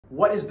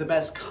what is the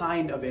best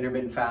kind of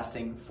intermittent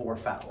fasting for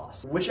fat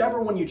loss?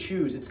 Whichever one you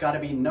choose, it's gotta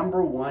be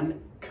number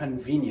one,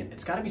 convenient.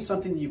 It's gotta be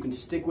something that you can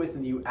stick with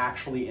and you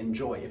actually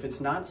enjoy. If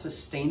it's not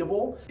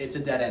sustainable, it's a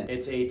dead end.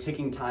 It's a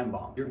ticking time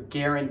bomb. You're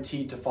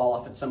guaranteed to fall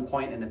off at some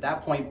point, and at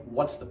that point,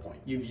 what's the point?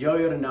 You've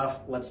yo-yoed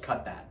enough, let's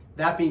cut that.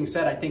 That being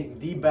said, I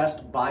think the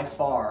best by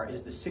far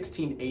is the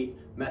 16-8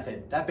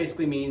 method. That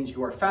basically means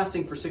you are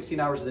fasting for 16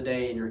 hours of the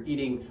day and you're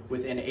eating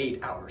within 8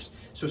 hours.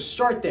 So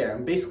start there,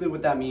 and basically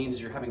what that means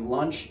is you're having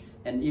lunch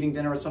and eating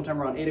dinner sometime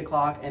around 8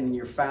 o'clock, and then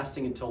you're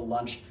fasting until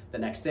lunch the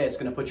next day. It's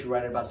gonna put you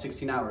right at about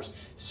 16 hours.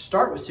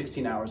 Start with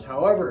 16 hours.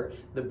 However,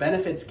 the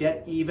benefits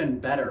get even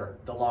better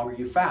the longer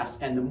you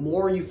fast. And the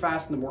more you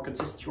fast and the more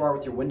consistent you are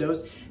with your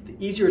windows, the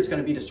easier it's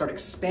gonna be to start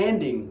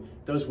expanding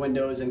those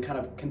windows and kind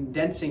of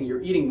condensing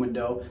your eating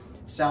window.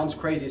 Sounds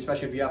crazy,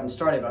 especially if you haven't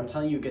started, but I'm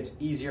telling you, it gets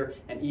easier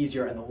and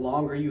easier. And the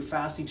longer you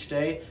fast each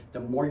day, the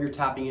more you're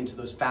tapping into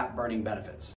those fat burning benefits.